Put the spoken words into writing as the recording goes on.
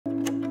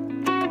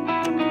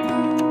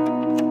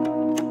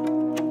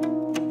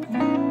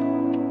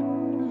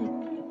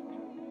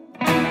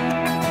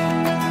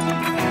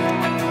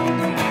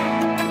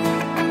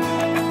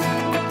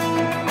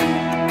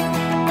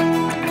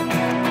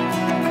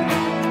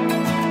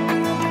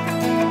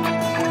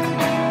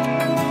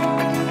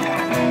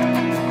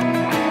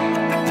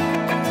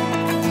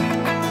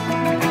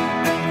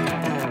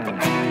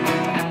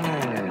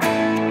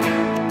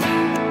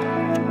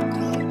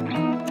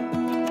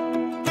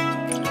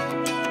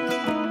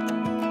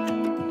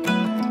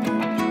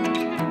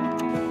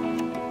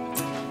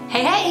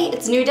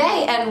it's a new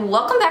day and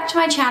welcome back to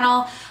my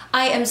channel.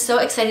 I am so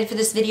excited for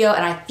this video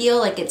and I feel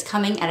like it's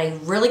coming at a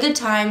really good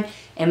time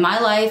in my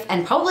life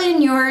and probably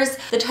in yours.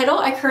 The title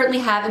I currently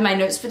have in my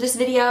notes for this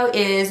video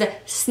is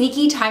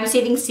Sneaky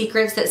Time-Saving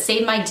Secrets That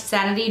Save My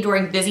Sanity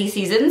During Busy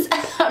Seasons.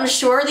 I'm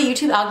sure the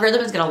YouTube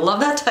algorithm is gonna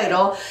love that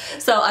title,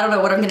 so I don't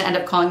know what I'm gonna end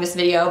up calling this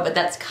video, but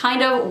that's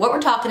kind of what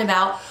we're talking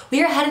about.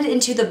 We are headed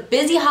into the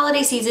busy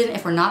holiday season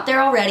if we're not there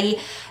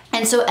already,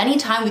 and so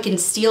anytime we can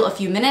steal a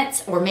few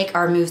minutes or make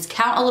our moves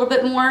count a little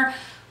bit more,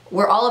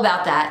 we're all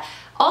about that.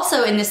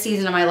 Also in this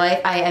season of my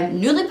life, I am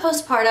newly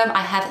postpartum.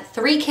 I have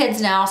 3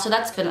 kids now, so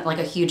that's been like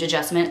a huge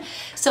adjustment.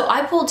 So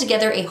I pulled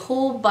together a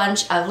whole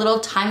bunch of little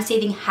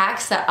time-saving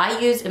hacks that I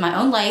use in my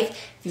own life.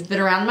 If you've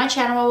been around my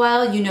channel a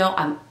while, you know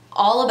I'm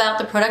all about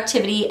the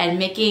productivity and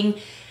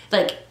making,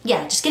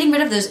 just getting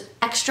rid of those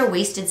extra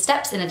wasted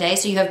steps in a day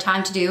so you have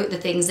time to do the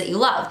things that you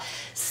love.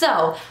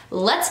 So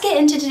let's get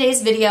into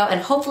today's video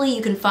and hopefully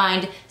you can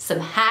find some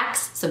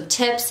hacks, some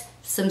tips,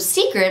 some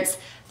secrets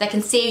that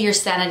can save your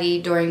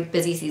sanity during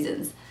busy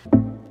seasons.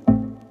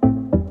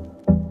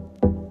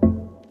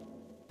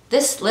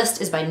 This list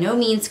is by no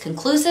means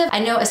conclusive. I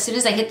know as soon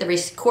as I hit the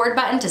record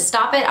button to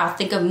stop it, I'll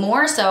think of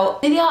more, so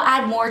maybe I'll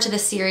add more to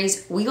this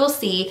series, we will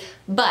see.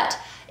 But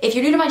if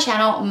you're new to my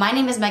channel, my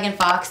name is Megan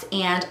Fox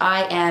and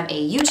I am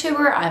a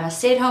YouTuber, I'm a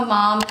stay-at-home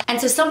mom.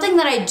 And so something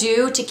that I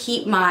do to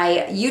keep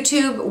my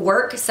YouTube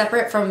work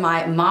separate from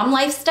my mom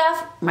life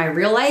stuff, my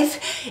real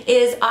life,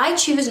 is I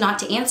choose not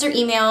to answer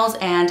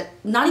emails and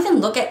not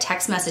even look at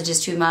text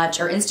messages too much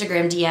or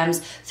Instagram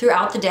DMs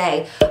throughout the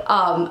day.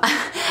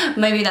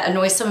 Maybe that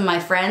annoys some of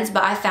my friends,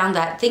 but I found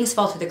that things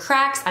fall through the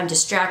cracks, I'm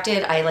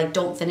distracted, I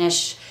don't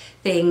finish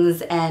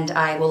things and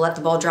I will let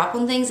the ball drop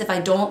on things if I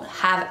don't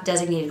have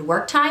designated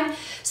work time.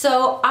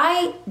 So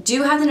I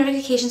do have the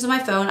notifications on my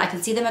phone. I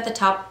can see them at the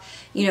top,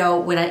 you know,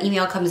 when an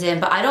email comes in,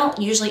 but I don't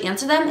usually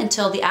answer them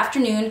until the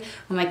afternoon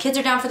when my kids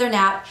are down for their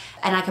nap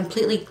and I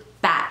completely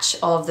batch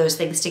all of those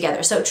things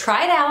together. So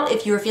try it out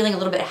if you're feeling a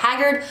little bit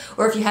haggard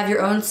or if you have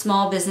your own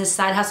small business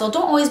side hustle.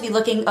 Don't always be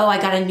looking, oh,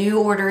 I got a new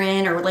order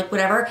in or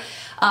whatever.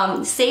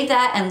 Save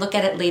that and look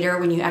at it later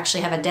when you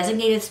actually have a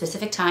designated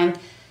specific time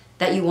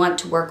that you want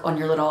to work on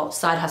your little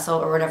side hustle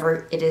or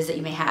whatever it is that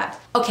you may have.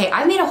 Okay,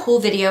 I made a whole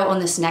video on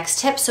this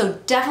next tip, so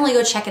definitely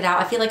go check it out.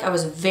 I feel like I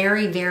was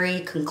very, very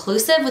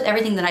conclusive with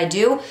everything that I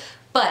do,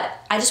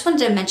 but I just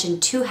wanted to mention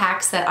 2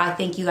 hacks that I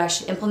think you guys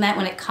should implement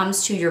when it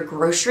comes to your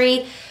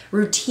grocery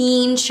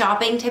routine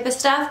shopping type of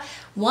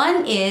stuff.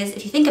 One is,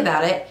 if you think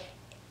about it,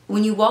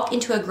 when you walk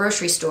into a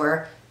grocery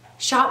store,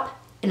 shop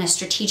in a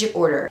strategic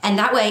order. And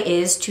that way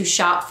is to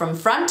shop from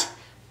front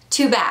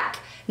to back.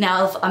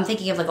 Now, if I'm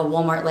thinking of like a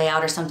Walmart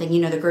layout or something, you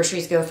know, the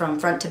groceries go from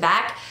front to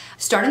back.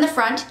 Start in the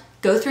front,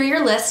 go through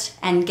your list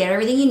and get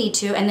everything you need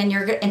to, and then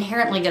you're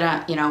inherently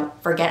gonna, you know,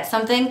 forget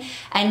something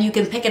and you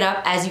can pick it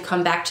up as you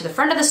come back to the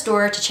front of the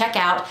store to check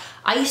out.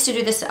 I used to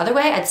do this the other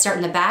way. I'd start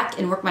in the back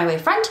and work my way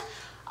front.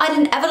 I'd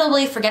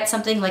inevitably forget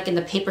something like in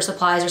the paper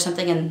supplies or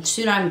something and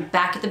soon I'm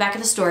back at the back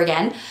of the store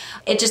again.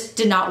 It just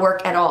did not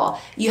work at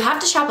all. You have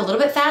to shop a little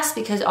bit fast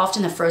because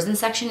often the frozen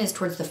section is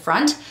towards the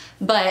front,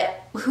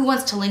 but who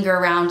wants to linger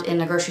around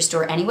in a grocery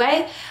store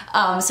anyway?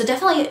 So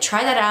definitely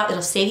try that out.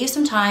 It'll save you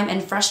some time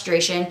and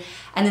frustration.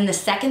 And then the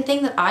second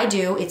thing that I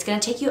do, it's gonna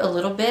take you a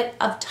little bit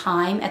of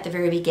time at the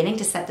very beginning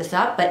to set this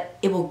up, but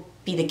it will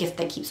be the gift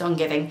that keeps on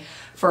giving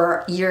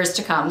for years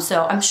to come.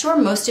 So I'm sure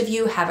most of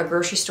you have a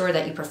grocery store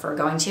that you prefer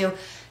going to.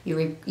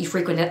 You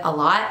frequent it a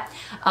lot.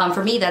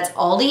 For me, that's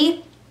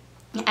Aldi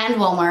and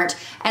Walmart.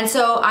 And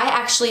so I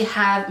actually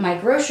have my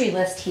grocery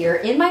list here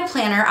in my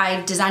planner.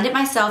 I designed it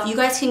myself. You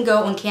guys can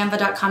go on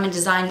canva.com and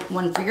design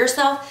one for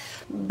yourself.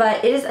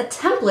 But it is a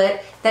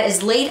template that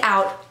is laid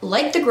out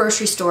like the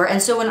grocery store.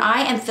 And so when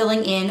I am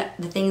filling in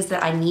the things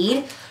that I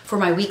need for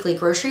my weekly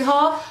grocery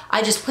haul,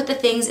 I just put the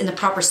things in the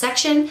proper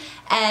section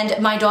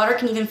and my daughter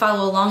can even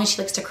follow along and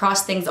she likes to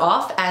cross things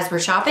off as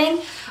we're shopping.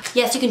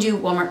 Yes, you can do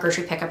Walmart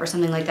grocery pickup or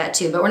something like that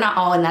too, but we're not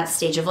all in that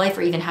stage of life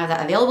or even have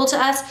that available to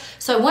us.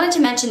 So I wanted to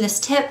mention this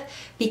tip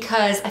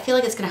because I feel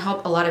like it's gonna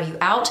help a lot of you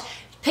out.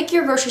 Pick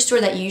your grocery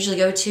store that you usually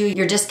go to,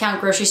 your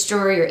discount grocery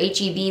store, your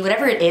HEB,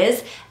 whatever it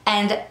is,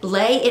 and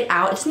lay it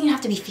out. It doesn't even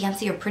have to be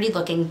fancy or pretty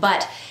looking,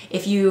 but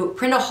if you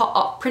print off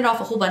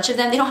a whole bunch of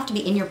them, they don't have to be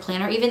in your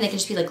planner even, they can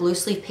just be like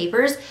loose leaf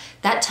papers.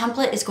 That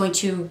template is going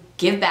to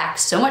give back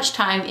so much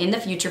time in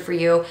the future for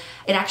you.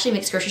 It actually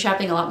makes grocery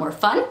shopping a lot more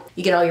fun.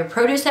 You get all your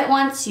produce at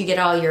once, you get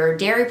all your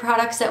dairy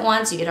products at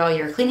once, you get all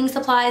your cleaning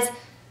supplies.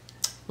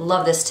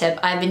 Love this tip.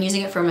 I've been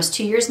using it for almost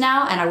 2 years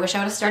now and I wish I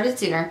would have started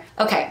sooner.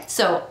 Okay,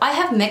 so I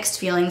have mixed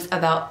feelings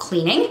about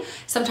cleaning.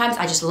 Sometimes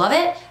I just love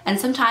it and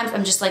sometimes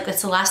I'm just like,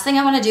 that's the last thing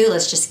I want to do.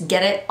 Let's just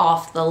get it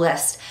off the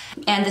list.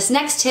 And this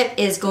next tip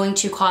is going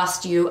to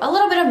cost you a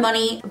little bit of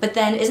money, but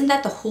then isn't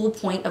that the whole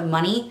point of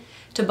money?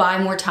 To buy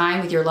more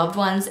time with your loved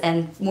ones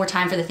and more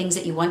time for the things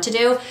that you want to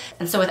do.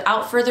 And so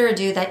without further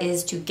ado, that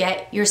is to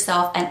get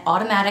yourself an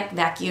automatic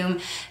vacuum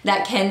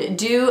that can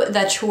do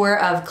the chore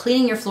of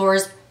cleaning your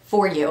floors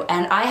for you.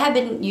 And I have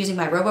been using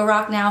my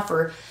Roborock now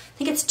for, I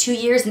think it's 2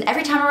 years, and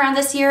every time around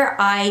this year,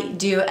 I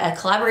do a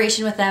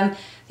collaboration with them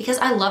because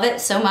I love it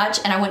so much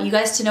and I want you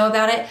guys to know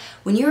about it.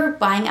 When you're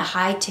buying a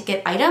high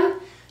ticket item,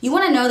 you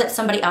want to know that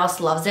somebody else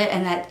loves it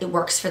and that it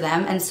works for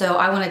them. And so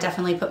I want to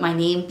definitely put my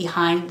name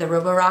behind the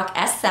Roborock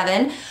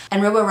S7,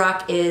 and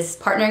Roborock is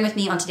partnering with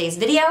me on today's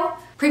video.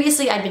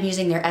 Previously, I'd been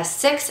using their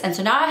S6, and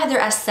so now I have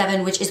their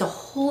S7, which is a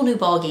whole new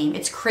ball game.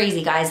 It's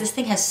crazy, guys. This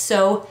thing has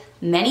so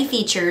many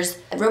features.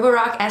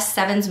 Roborock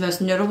S7's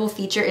most notable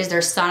feature is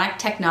their sonic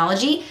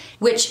technology,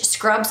 which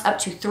scrubs up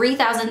to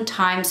 3,000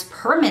 times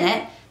per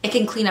minute. It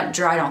can clean up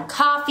dried on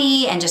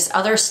coffee and just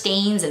other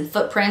stains and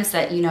footprints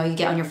that you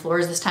get on your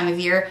floors this time of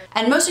year.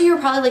 And most of you are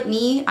probably like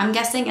me, I'm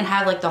guessing, and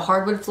have like the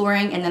hardwood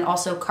flooring and then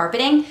also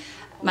carpeting.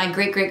 My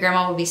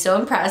great-great-grandma would be so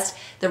impressed.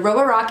 The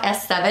Roborock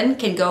S7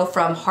 can go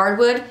from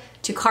hardwood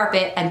to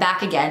carpet and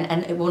back again,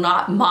 and it will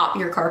not mop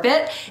your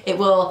carpet. It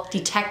will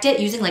detect it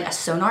using like a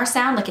sonar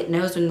sound, like it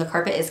knows when the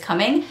carpet is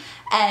coming,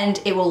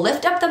 and it will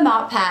lift up the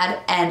mop pad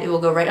and it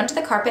will go right onto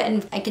the carpet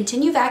and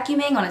continue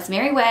vacuuming on its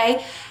merry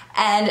way.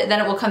 And then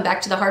it will come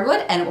back to the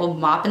hardwood and it will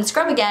mop and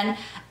scrub again.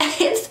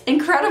 It's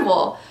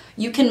incredible.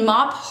 You can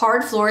mop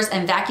hard floors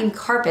and vacuum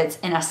carpets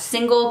in a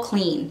single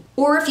clean.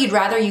 Or if you'd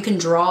rather, you can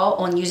draw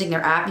on using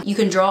their app. You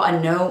can draw a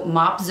no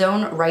mop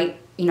zone right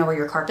where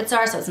your carpets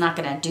are, so it's not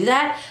gonna do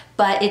that,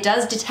 but it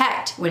does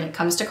detect when it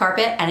comes to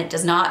carpet and it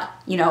does not,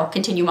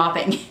 continue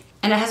mopping.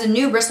 And it has a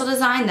new bristle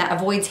design that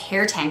avoids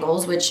hair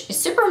tangles, which is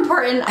super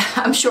important.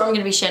 I'm sure I'm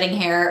gonna be shedding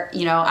hair,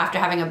 after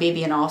having a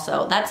baby and all,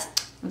 so that's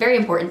very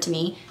important to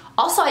me.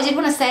 Also, I did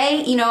want to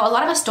say, a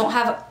lot of us don't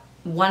have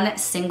one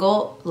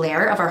single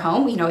layer of our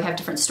home. We have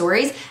different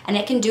stories, and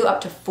it can do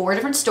up to 4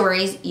 different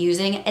stories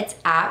using its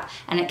app,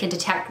 and it can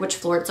detect which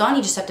floor it's on.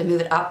 You just have to move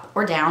it up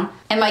or down.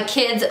 And my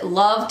kids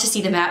love to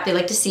see the map. They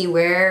like to see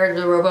where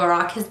the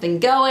Roborock has been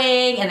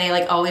going, and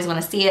they always want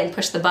to see it and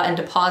push the button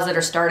to pause it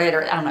or start it,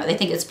 or I don't know. They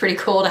think it's pretty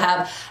cool to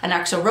have an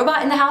actual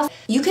robot in the house.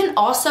 You can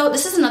also,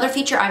 this is another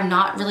feature I've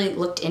not really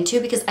looked into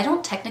because I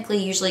don't technically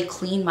usually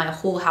clean my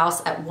whole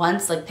house at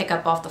once, like pick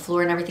up off the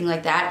floor and everything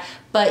like that,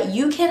 but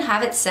you can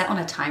have it set on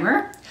a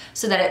timer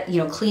so that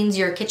it cleans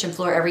your kitchen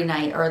floor every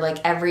night, or like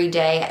every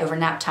day over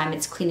nap time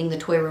it's cleaning the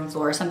toy room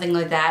floor or something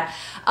like that.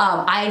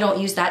 I don't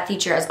use that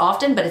feature as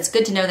often, but it's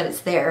good to know that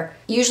it's there.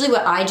 Usually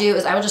what I do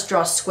is I will just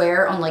draw a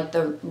square on like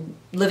the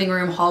living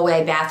room,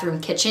 hallway,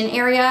 bathroom, kitchen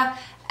area,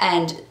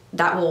 and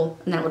then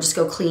it will just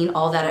go clean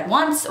all that at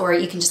once, or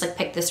you can just like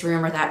pick this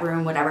room or that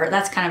room, whatever.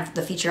 That's kind of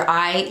the feature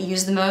I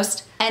use the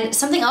most. And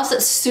something else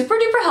that's super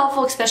duper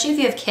helpful, especially if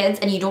you have kids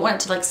and you don't want it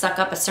to like suck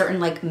up a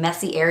certain like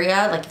messy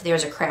area, like if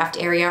there's a craft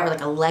area or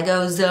like a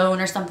Lego zone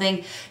or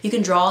something, you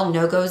can draw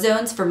no-go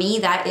zones. For me,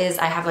 that is,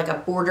 I have like a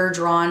border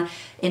drawn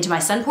into my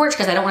sun porch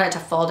because I don't want it to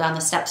fall down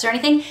the steps or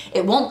anything.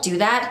 It won't do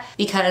that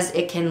because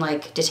it can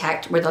like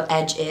detect where the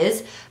edge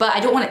is, but I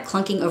don't want it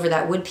clunking over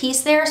that wood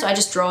piece there, so I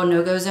just draw a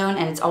no-go zone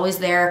and it's always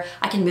there.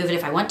 I can move it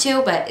if I want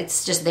to, but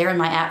it's just there in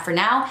my app for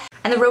now.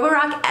 And the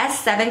Roborock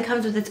S7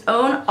 comes with its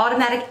own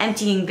automatic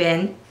emptying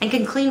bin and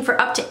can clean for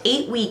up to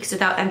 8 weeks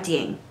without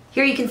emptying.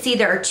 Here you can see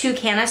there are 2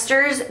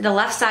 canisters. The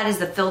left side is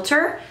the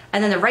filter,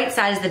 and then the right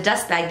side is the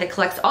dust bag that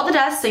collects all the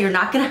dust so you're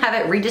not gonna have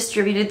it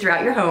redistributed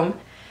throughout your home.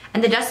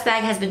 And the dust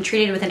bag has been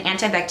treated with an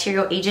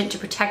antibacterial agent to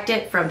protect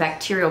it from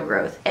bacterial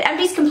growth. It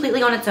empties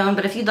completely on its own,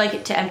 but if you'd like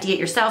it to empty it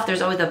yourself,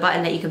 there's always a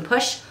button that you can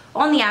push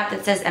on the app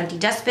that says empty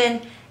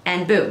dustbin,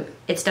 and boom,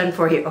 it's done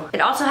for you. It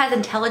also has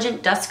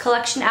intelligent dust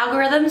collection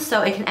algorithms,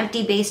 so it can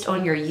empty based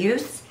on your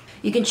use.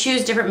 You can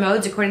choose different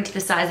modes according to the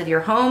size of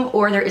your home,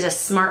 or there is a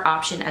smart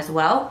option as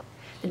well.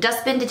 The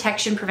dustbin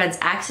detection prevents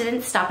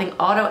accidents, stopping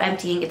auto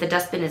emptying if the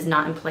dustbin is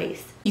not in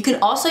place. You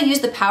can also use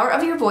the power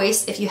of your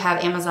voice if you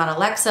have Amazon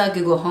Alexa,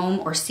 Google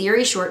Home, or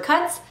Siri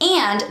shortcuts.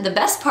 And the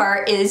best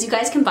part is you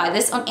guys can buy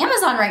this on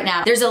Amazon right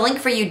now. There's a link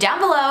for you down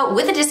below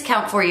with a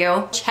discount for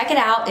you. Check it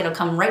out, it'll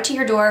come right to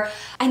your door.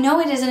 I know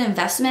it is an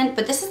investment,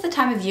 but this is the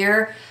time of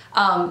year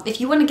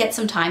if you want to get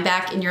some time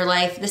back in your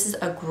life, this is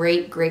a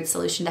great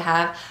solution to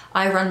have.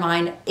 I run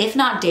mine, if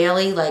not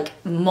daily, like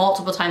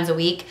multiple times a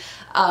week,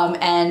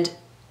 and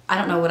I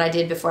don't know what I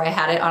did before I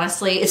had it,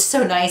 honestly. It's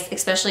so nice,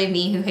 especially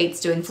me who hates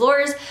doing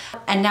floors.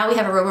 And now we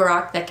have a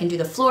Roborock that can do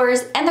the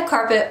floors and the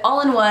carpet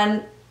all in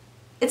one.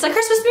 It's like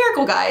Christmas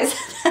miracle, guys.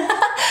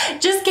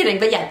 Just kidding,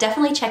 but yeah,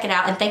 definitely check it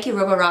out. And thank you,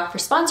 Roborock, for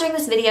sponsoring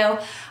this video.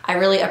 I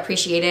really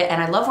appreciate it,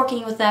 and I love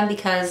working with them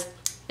because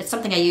it's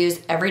something I use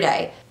every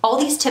day. All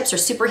these tips are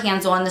super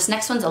hands-on. This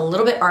next one's a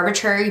little bit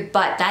arbitrary,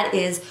 but that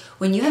is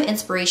when you have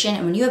inspiration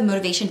and when you have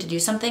motivation to do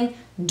something,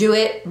 do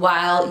it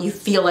while you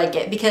feel like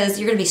it, because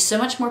you're gonna be so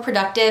much more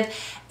productive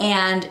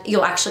and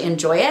you'll actually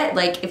enjoy it.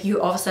 Like if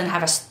you all of a sudden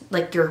have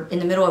you're in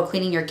the middle of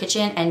cleaning your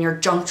kitchen and your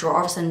junk drawer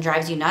all of a sudden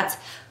drives you nuts,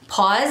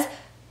 pause,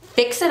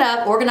 fix it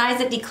up, organize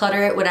it,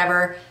 declutter it,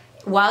 whatever,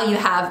 while you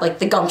have like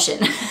the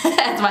gumption,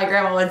 as my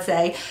grandma would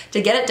say,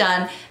 to get it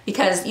done,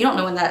 because you don't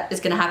know when that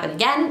is gonna happen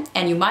again,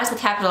 and you might as well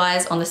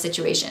capitalize on the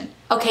situation.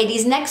 Okay,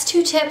 these next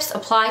 2 tips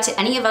apply to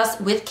any of us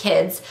with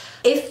kids.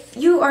 If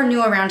you are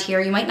new around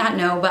here, you might not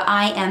know, but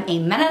I am a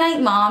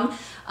Mennonite mom.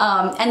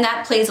 And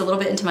that plays a little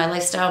bit into my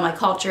lifestyle, my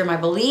culture, my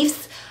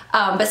beliefs.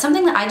 But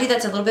something that I do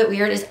that's a little bit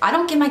weird is I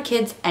don't give my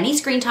kids any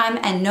screen time,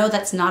 and no,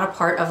 that's not a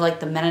part of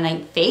like the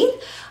Mennonite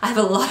faith. I have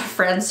a lot of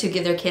friends who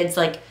give their kids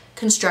like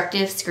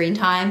constructive screen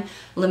time,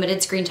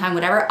 limited screen time,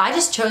 whatever. I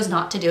just chose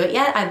not to do it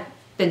yet. I've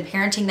been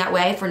parenting that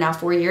way for now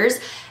 4 years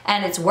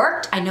and it's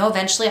worked. I know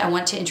eventually I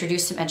want to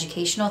introduce some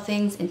educational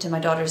things into my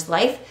daughter's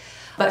life.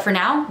 But for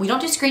now, we don't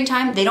do screen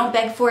time. They don't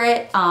beg for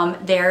it.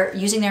 They're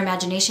using their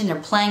imagination, they're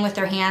playing with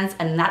their hands,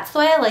 and that's the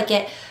way I like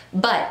it.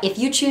 But if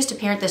you choose to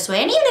parent this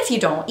way, and even if you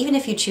don't, even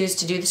if you choose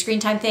to do the screen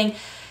time thing,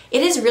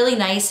 it is really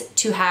nice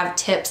to have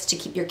tips to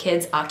keep your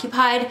kids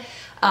occupied,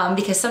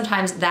 because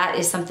sometimes that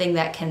is something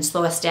that can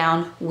slow us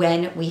down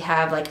when we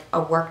have like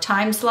a work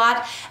time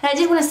slot. And I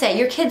did want to say,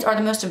 your kids are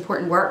the most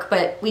important work,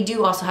 but we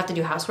do also have to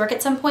do housework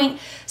at some point.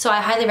 So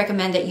I highly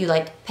recommend that you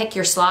like pick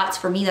your slots.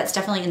 For me, that's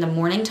definitely in the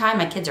morning time.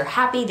 My kids are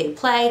happy, they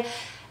play,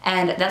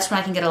 and that's when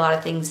I can get a lot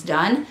of things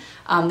done.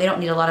 They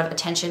don't need a lot of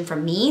attention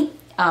from me.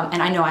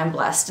 And I know I'm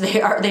blessed.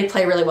 They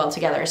play really well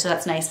together, so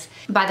that's nice.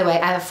 By the way,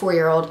 I have a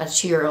 4-year-old, a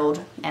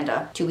 2-year-old, and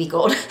a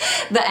 2-week-old.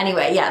 But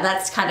anyway, yeah,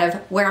 that's kind of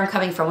where I'm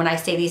coming from when I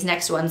say these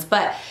next ones.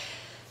 But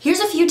here's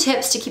a few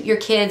tips to keep your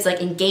kids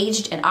like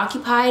engaged and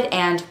occupied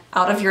and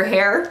out of your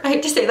hair. I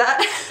hate to say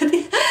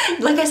that.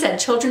 Like I said,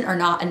 children are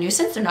not a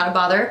nuisance, they're not a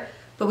bother.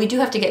 But we do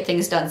have to get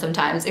things done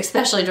sometimes,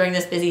 especially during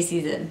this busy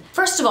season.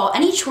 First of all,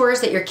 any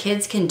chores that your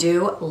kids can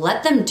do,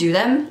 let them do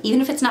them,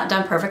 even if it's not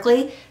done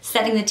perfectly.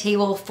 Setting the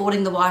table,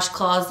 folding the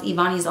washcloths,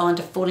 Evonnie's all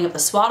into folding up the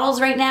swaddles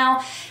right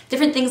now,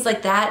 different things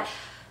like that.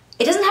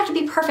 It doesn't have to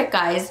be perfect,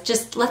 guys.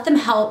 Just let them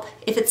help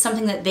if it's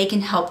something that they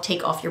can help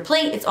take off your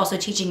plate. It's also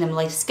teaching them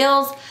life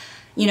skills.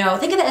 You know,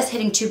 think of it as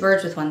hitting 2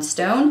 birds with 1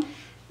 stone.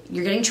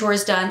 You're getting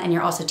chores done and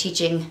you're also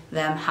teaching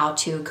them how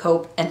to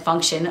cope and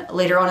function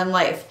later on in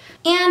life.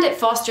 And it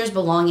fosters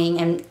belonging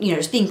and, you know,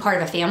 just being part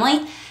of a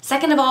family.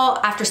 Second of all,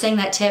 after saying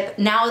that tip,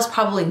 now is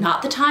probably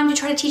not the time to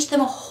try to teach them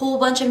a whole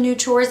bunch of new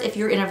chores if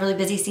you're in a really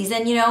busy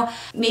season, you know.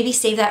 Maybe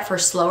save that for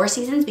slower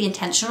seasons, be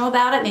intentional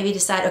about it. Maybe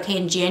decide, okay,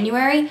 in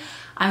January,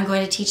 I'm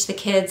going to teach the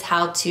kids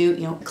how to,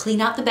 you know, clean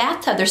out the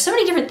bathtub. There's so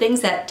many different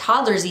things that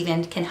toddlers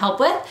even can help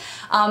with.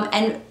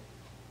 And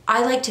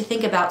I like to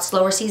think about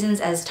slower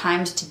seasons as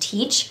times to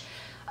teach.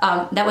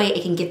 That way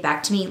it can give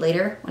back to me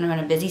later when I'm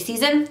in a busy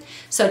season.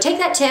 So take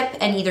that tip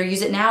and either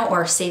use it now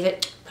or save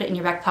it, put it in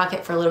your back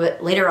pocket for a little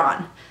bit later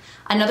on.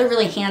 Another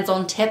really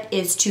hands-on tip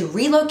is to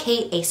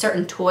relocate a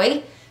certain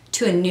toy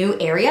to a new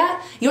area.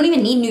 You don't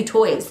even need new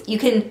toys. You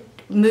can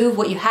move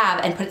what you have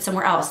and put it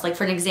somewhere else. Like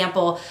for an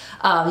example,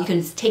 you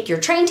can take your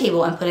train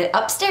table and put it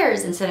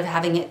upstairs instead of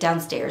having it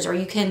downstairs, or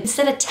you can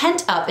set a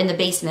tent up in the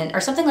basement or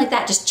something like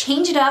that. Just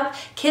change it up.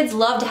 Kids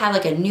love to have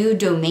like a new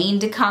domain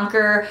to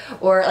conquer,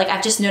 or like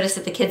I've just noticed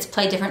that the kids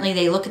play differently.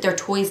 They look at their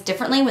toys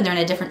differently when they're in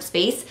a different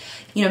space.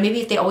 You know,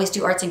 maybe if they always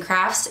do arts and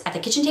crafts at the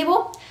kitchen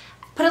table,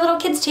 put a little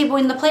kids table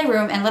in the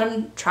playroom and let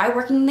them try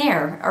working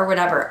there or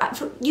whatever.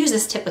 Use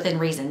this tip within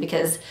reason,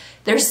 because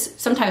there's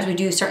sometimes we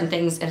do certain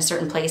things in a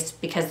certain place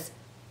because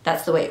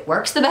that's the way it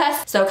works the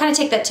best. So kind of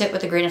take that tip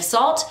with a grain of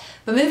salt,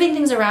 but moving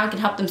things around can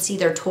help them see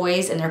their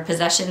toys and their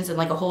possessions in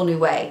like a whole new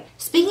way.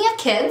 Speaking of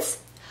kids,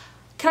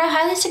 can I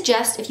highly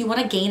suggest if you want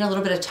to gain a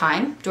little bit of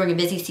time during a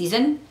busy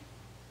season,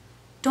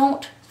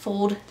 don't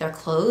fold their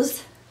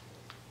clothes.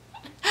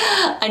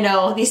 I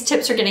know these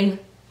tips are getting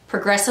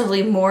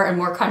progressively more and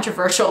more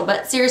controversial,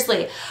 but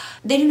seriously,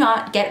 they do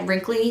not get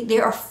wrinkly. They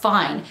are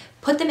fine.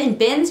 Put them in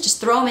bins,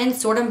 just throw them in,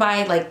 sort them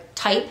by like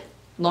type,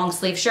 long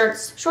sleeve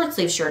shirts, short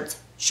sleeve shirts,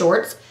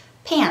 shorts,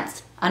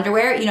 pants,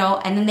 underwear, you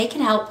know, and then they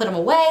can help put them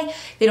away.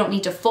 They don't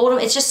need to fold them.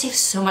 It just saves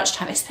so much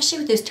time, especially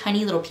with those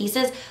tiny little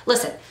pieces.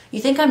 Listen,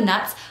 you think I'm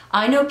nuts?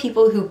 I know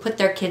people who put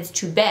their kids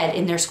to bed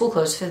in their school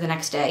clothes for the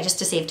next day just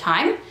to save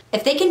time.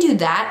 If they can do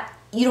that,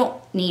 you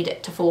don't need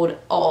to fold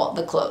all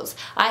the clothes.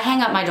 I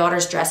hang up my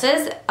daughter's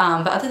dresses,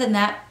 but other than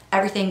that,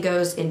 everything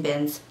goes in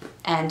bins.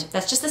 And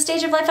that's just the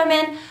stage of life I'm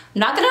in. I'm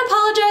not gonna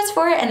apologize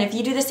for it, and if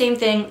you do the same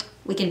thing,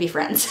 we can be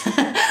friends.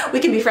 We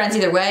can be friends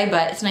either way,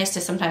 but it's nice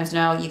to sometimes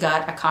know you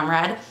got a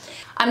comrade.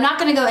 I'm not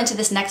gonna go into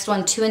this next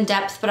one too in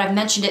depth, but I've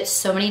mentioned it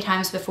so many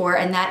times before,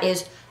 and that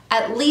is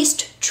at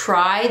least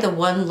try the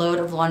 1 load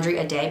of laundry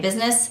a day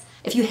business.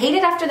 If you hate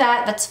it after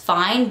that, that's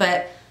fine,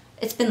 but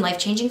it's been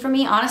life-changing for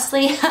me,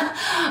 honestly.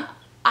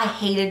 I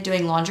hated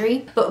doing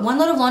laundry, but 1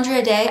 load of laundry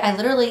a day, I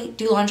literally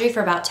do laundry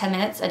for about 10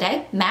 minutes a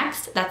day,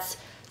 max. That's,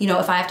 you know,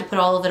 if I have to put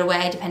all of it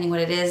away, depending what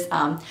it is.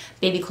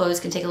 Baby clothes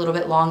can take a little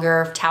bit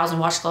longer. Towels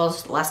and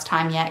washcloths, less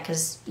time yet,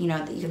 because, you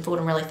know, you can fold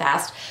them really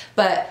fast.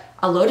 But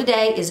a load a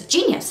day is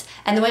genius.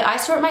 And the way I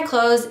sort my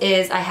clothes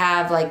is I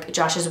have like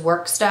Josh's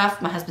work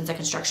stuff. My husband's a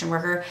construction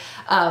worker.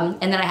 And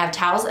then I have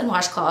towels and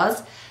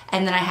washcloths.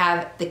 And then I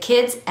have the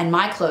kids and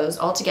my clothes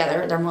all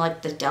together. They're more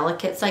like the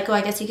delicate cycle,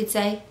 I guess you could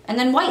say. And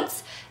then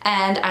whites.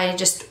 And I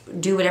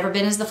just do whatever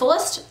bin is the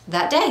fullest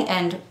that day.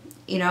 And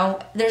you know,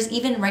 there's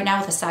even right now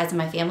with the size of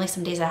my family,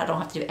 some days I don't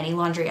have to do any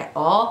laundry at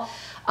all.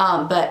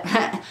 But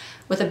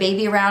with a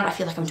baby around, I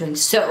feel like I'm doing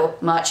so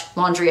much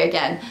laundry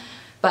again.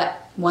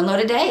 But 1 load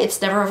a day,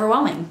 it's never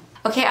overwhelming.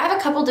 Okay, I have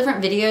a couple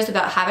different videos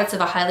about habits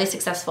of a highly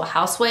successful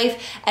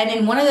housewife, and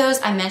in one of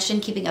those I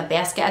mentioned keeping a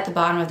basket at the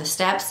bottom of the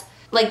steps.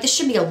 Like, this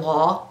should be a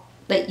law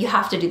that you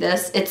have to do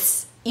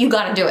this. You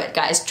gotta do it,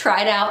 guys.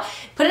 Try it out.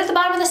 Put it at the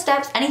bottom of the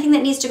steps. Anything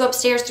that needs to go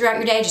upstairs throughout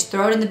your day, just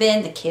throw it in the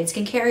bin. The kids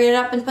can carry it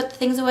up and put the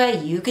things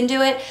away. You can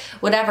do it,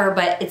 whatever,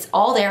 but it's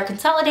all there,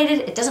 consolidated.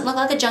 It doesn't look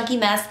like a junky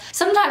mess.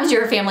 Sometimes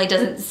your family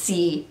doesn't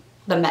see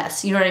the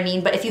mess, you know what I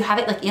mean? But if you have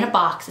it like in a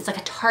box, it's like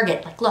a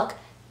target. Like, look,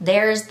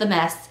 there's the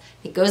mess.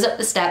 It goes up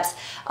the steps.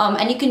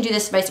 And you can do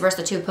this vice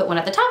versa too. Put one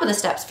at the top of the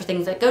steps for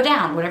things that go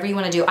down, whatever you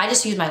want to do. I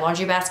just use my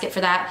laundry basket for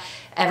that.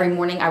 Every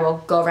morning I will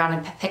go around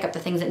and pick up the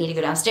things that need to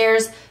go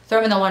downstairs, throw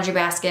them in the laundry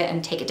basket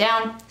and take it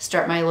down,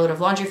 start my load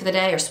of laundry for the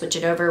day or switch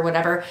it over,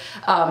 whatever.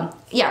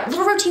 Yeah,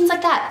 little routines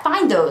like that.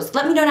 Find those.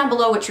 Let me know down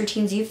below which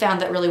routines you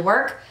found that really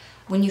work.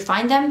 When you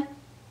find them,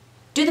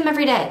 do them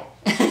every day.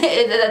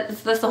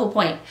 That's the whole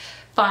point.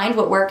 Find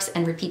what works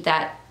and repeat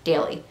that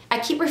daily. I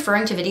keep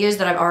referring to videos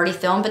that I've already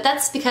filmed, but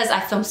that's because I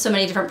filmed so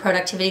many different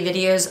productivity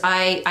videos.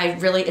 I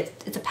really,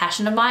 it's a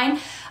passion of mine.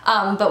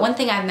 But one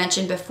thing I've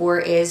mentioned before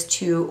is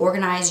to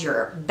organize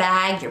your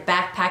bag, your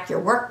backpack, your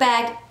work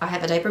bag. I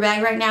have a diaper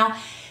bag right now,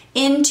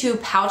 into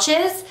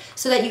pouches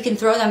so that you can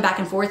throw them back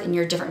and forth in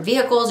your different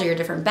vehicles or your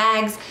different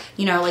bags.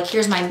 You know, like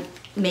here's my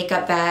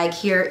makeup bag.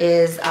 Here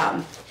is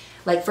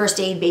like first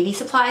aid baby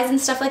supplies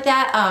and stuff like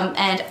that.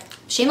 And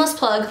shameless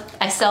plug,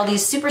 I sell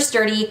these super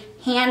sturdy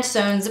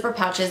hand-sewn zipper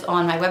pouches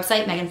on my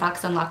website,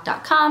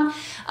 meganfoxunlocked.com.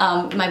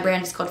 My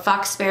brand is called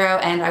Fox Sparrow,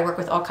 and I work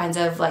with all kinds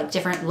of like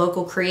different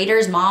local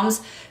creators,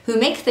 moms who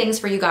make things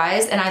for you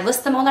guys, and I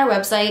list them on their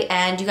website,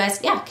 and you guys,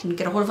 yeah, can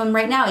get a hold of them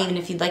right now, even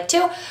if you'd like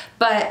to.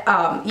 But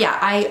yeah,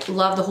 I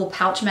love the whole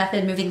pouch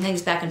method, moving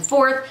things back and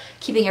forth,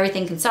 keeping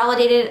everything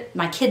consolidated.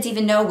 My kids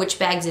even know which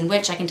bag's in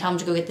which. I can tell them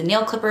to go get the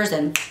nail clippers,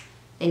 and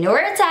they know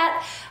where it's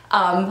at.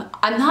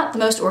 I'm not the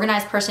most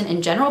organized person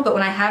in general, but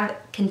when I have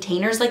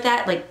containers like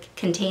that, like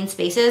contained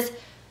spaces,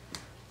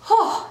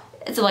 oh,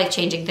 it's a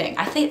life-changing thing.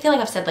 I feel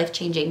like I've said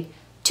life-changing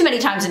too many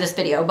times in this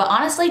video, but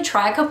honestly,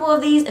 try a couple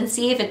of these and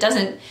see if it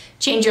doesn't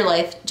change your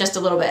life just a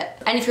little bit.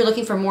 And if you're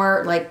looking for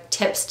more like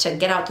tips to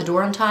get out the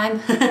door on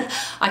time,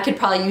 I could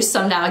probably use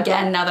some now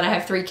again, now that I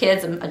have 3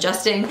 kids, I'm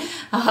adjusting.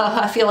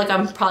 I feel like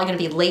I'm probably gonna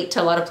be late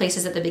to a lot of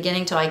places at the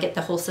beginning till I get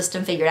the whole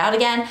system figured out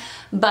again.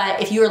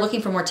 But if you are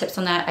looking for more tips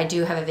on that, I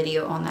do have a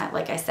video on that,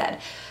 like I said.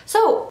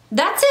 So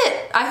that's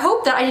it. I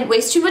hope that I didn't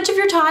waste too much of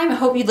your time. I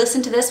hope you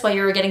listened to this while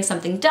you were getting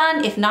something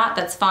done. If not,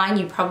 that's fine.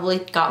 You probably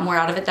got more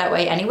out of it that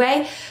way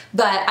anyway.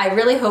 But I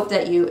really hope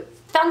that you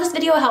found this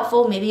video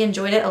helpful, maybe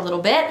enjoyed it a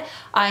little bit.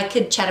 I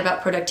could chat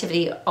about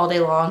productivity all day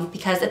long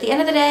because at the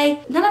end of the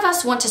day, none of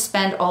us want to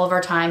spend all of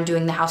our time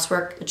doing the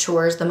housework, the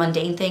chores, the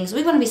mundane things.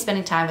 We want to be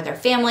spending time with our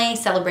family,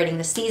 celebrating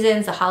the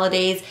seasons, the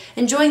holidays,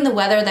 enjoying the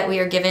weather that we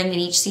are given in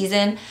each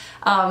season.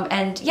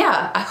 And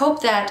yeah, I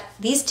hope that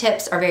these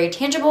tips are very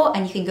tangible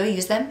and you can go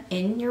use them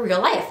in your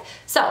real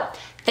life. So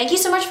thank you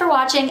so much for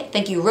watching.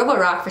 Thank you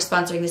Roborock for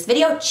sponsoring this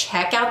video.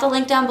 Check out the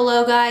link down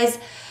below, guys.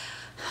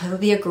 It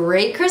would be a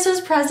great Christmas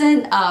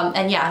present.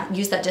 And yeah,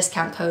 use that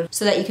discount code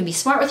so that you can be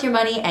smart with your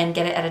money and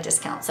get it at a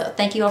discount. So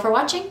thank you all for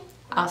watching.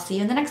 I'll see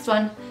you in the next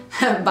one.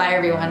 Bye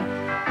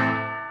everyone.